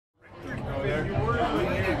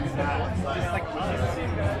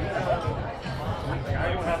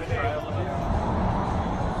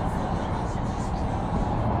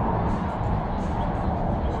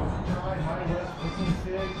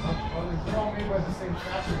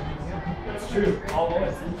It's true.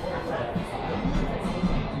 Always.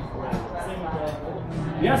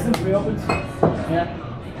 Yeah, since we opened. Yeah.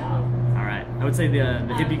 All right. I would say the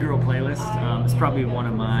Hippie Girl playlist is probably one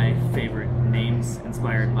of my favorite names,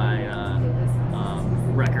 inspired by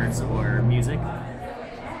records or music.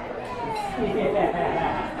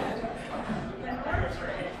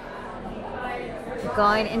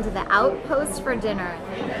 Going into the Outpost for dinner.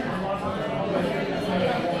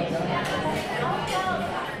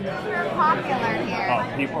 Super popular here. Oh,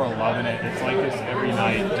 people are loving it. It's like this every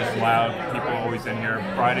night, just loud. People are always in here.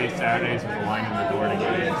 Fridays, Saturdays, there's a line in the door to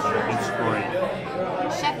get in, so it's great.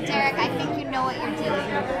 Chef Derek, I think you know what you're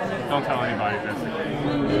doing. Don't tell anybody this.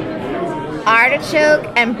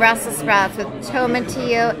 Artichoke and Brussels sprouts with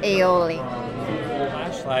tomatillo aioli.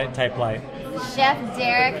 Flashlight type light. Chef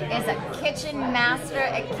Derek is a kitchen master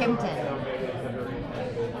at Kimpton.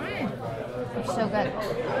 So good.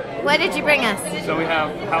 What did you bring us? So we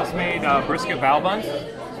have house-made brisket bao-buns,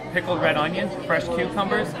 pickled red onion, fresh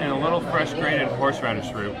cucumbers, and a little fresh grated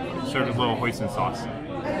horseradish root, served with a little hoisin sauce.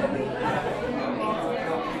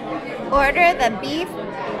 Order the beef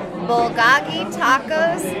Bulgogi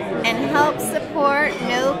tacos and help support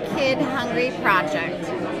NoKidHungry project.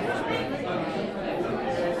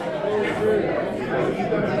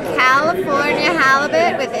 California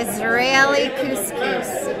halibut with Israeli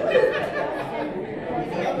couscous.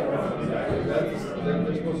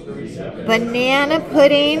 Banana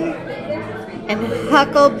pudding and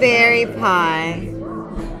huckleberry pie.